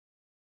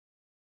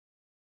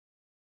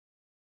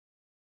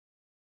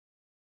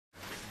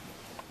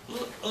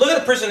Look at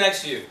the person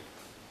next to you.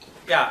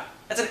 Yeah,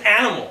 that's an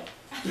animal.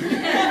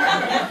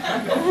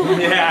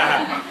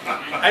 Yeah,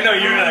 I know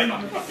you're like,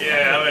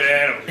 yeah, I'm an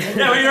animal.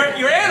 Yeah, well,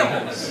 you're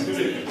animals.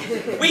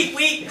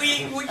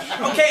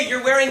 Okay,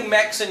 you're wearing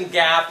Mex and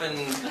Gap and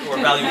or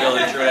Value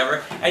Village or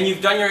whatever, and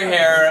you've done your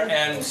hair,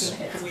 and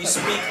we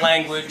speak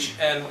language,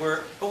 and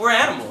but we're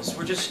animals.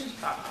 We're just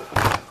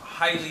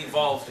highly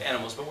evolved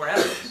animals, but we're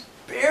animals,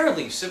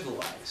 barely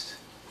civilized.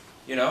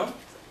 You know,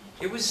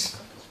 it was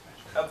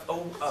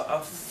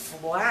a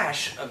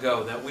flash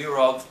ago that we were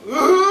all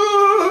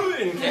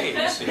in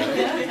caves. You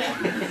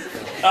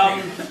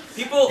know?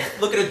 People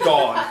look at a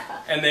dog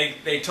and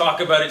they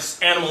talk about its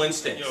animal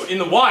instinct. You know, in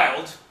the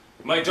wild,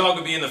 my dog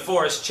would be in the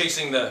forest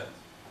chasing the.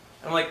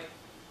 I'm like,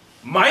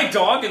 my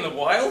dog in the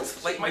wild?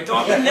 Like my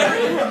dog would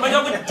never. My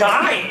dog would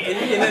die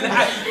in an.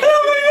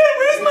 Oh my God,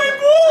 where's my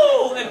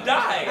bull? And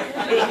die.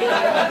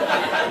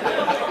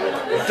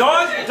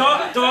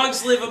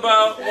 Dogs live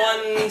about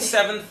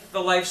 1/7 the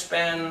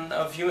lifespan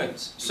of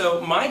humans. So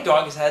my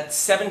dog has had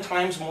 7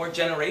 times more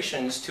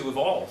generations to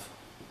evolve.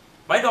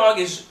 My dog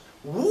is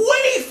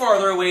way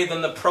farther away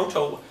than the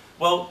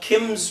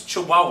Kim's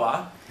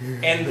Chihuahua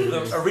and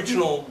the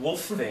original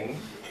wolf thing.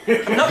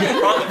 I'm not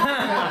being wrong.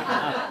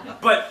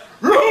 But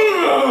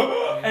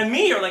and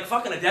me are like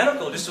fucking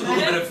identical, just a little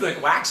bit of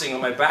like waxing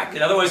on my back,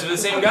 and otherwise we're the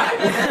same guy.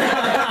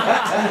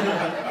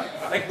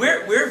 Like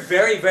we're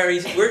very,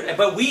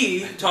 but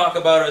we talk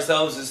about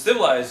ourselves as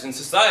civilized in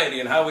society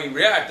and how we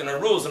react and our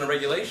rules and our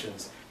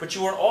regulations. But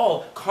you are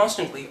all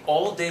constantly,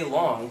 all day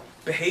long,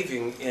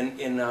 behaving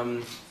in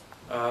a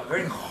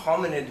very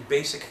hominid,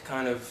 basic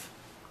kind of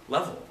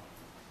level.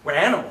 We're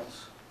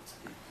animals.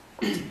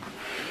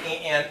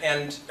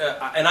 And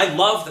I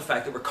love the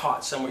fact that we're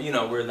caught somewhere, you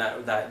know, we're in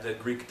the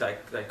Greek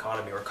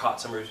dichotomy, we're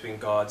caught somewhere between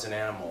gods and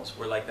animals.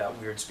 We're like that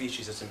weird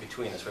species that's in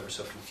between. That's why we're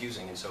so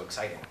confusing and so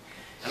exciting.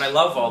 And I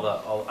love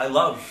I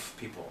love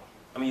people.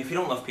 I mean, if you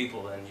don't love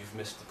people, then you've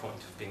missed the point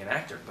of being an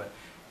actor. But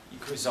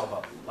it's all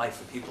about life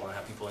and people and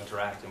how people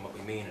interact and what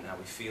we mean and how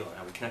we feel and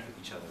how we connect with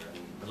each other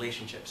and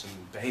relationships and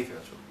behavior.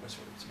 That's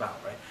what it's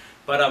about, right?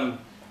 But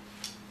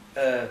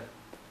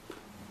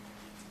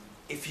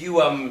if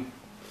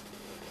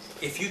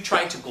you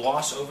try to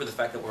gloss over the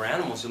fact that we're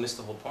animals, you'll miss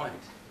the whole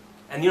point.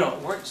 And you know,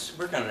 we're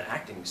on an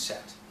acting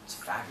set. It's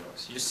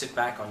fabulous. You just sit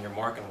back on your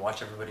mark and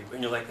watch everybody,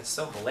 and you're like, it's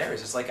so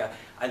hilarious. It's like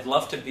I'd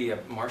love to be a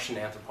Martian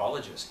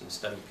anthropologist and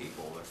study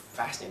people. They're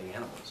fascinating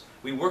animals.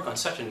 We work on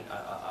such a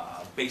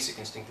basic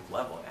instinctive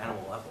level,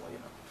 animal level, you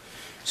know.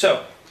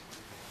 So,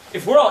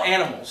 if we're all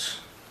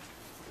animals,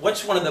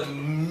 what's one of the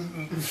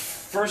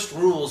first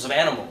rules of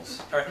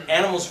animals?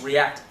 Animals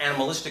react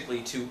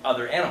animalistically to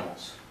other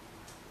animals.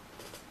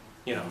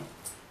 You know,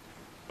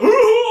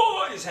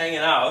 he's hanging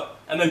out,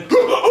 and then,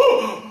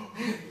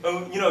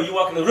 you know, you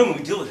walk in the room and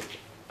we deal with it,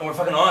 and we're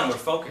fucking on, we're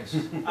focused.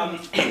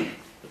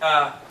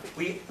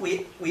 We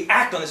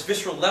act on this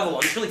visceral level,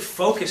 on this really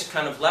focused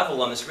kind of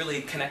level, on this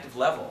really connective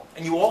level,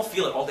 and you all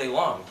feel it all day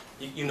long.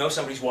 You know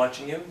somebody's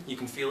watching you, you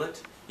can feel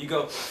it. You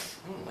go,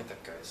 I don't like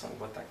that guy, something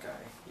about that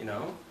guy, you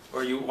know?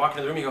 Or you walk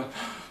into the room, you go,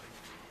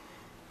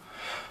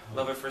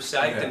 love at first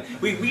sight, and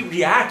we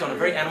react on a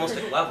very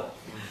animalistic level.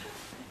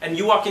 And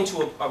you walk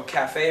into a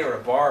cafe or a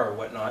bar or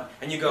whatnot,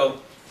 and you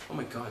go, oh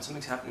my God,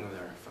 something's happening over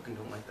there. I fucking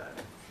don't like that,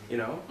 you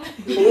know?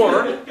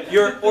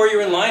 Or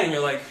you're in line and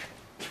you're like,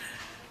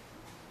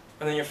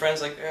 and then your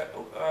friend's like,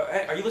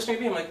 hey, are you listening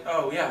to me? I'm like,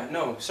 oh yeah,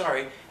 no,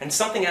 sorry. And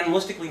something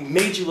animalistically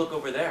made you look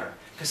over there,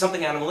 because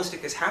something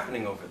animalistic is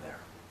happening over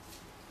there,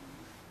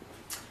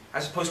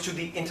 as opposed to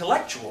the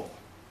intellectual.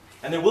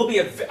 And there will be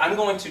I'm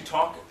going to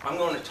talk on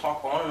and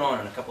on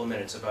in a couple of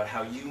minutes about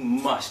how you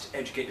must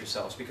educate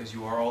yourselves because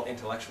you are all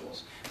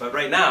intellectuals. But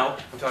right now,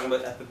 I'm talking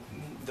about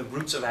the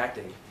roots of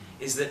acting,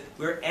 is that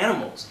we're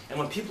animals. And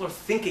when people are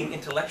thinking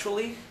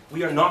intellectually,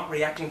 we are not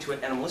reacting to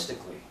it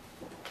animalistically.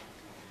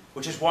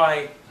 Which is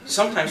why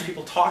sometimes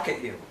people talk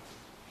at you.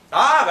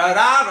 Ah, blah,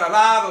 blah, blah,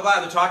 blah, blah,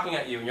 blah. They're talking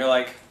at you, and you're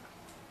like,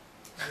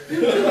 fuck,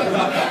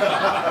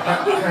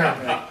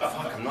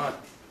 I'm not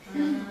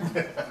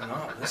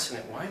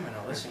listening. Why am I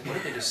not listening? What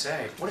did they just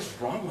say? What is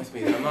wrong with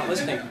me that I'm not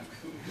listening?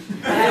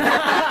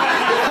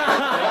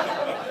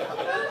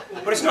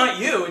 But it's not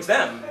you, it's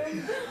them.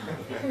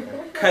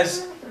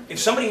 Because if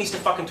somebody needs to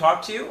fucking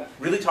talk to you,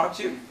 really talk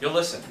to you, you'll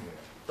listen.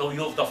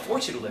 They'll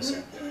force you to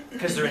listen.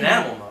 Because they're in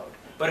animal mode.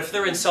 But if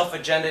they're in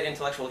self-agenda,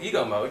 intellectual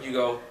ego mode, you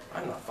go,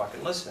 I'm not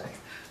fucking listening.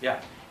 Yeah.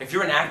 If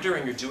you're an actor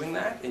and you're doing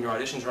that, and your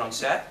auditions are on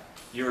set,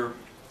 you're,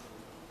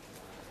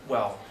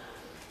 well,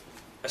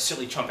 a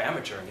silly chump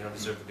amateur and you don't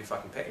deserve to be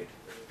fucking paid.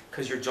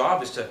 Because your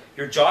job is to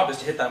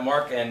hit that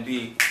mark and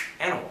be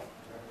animal.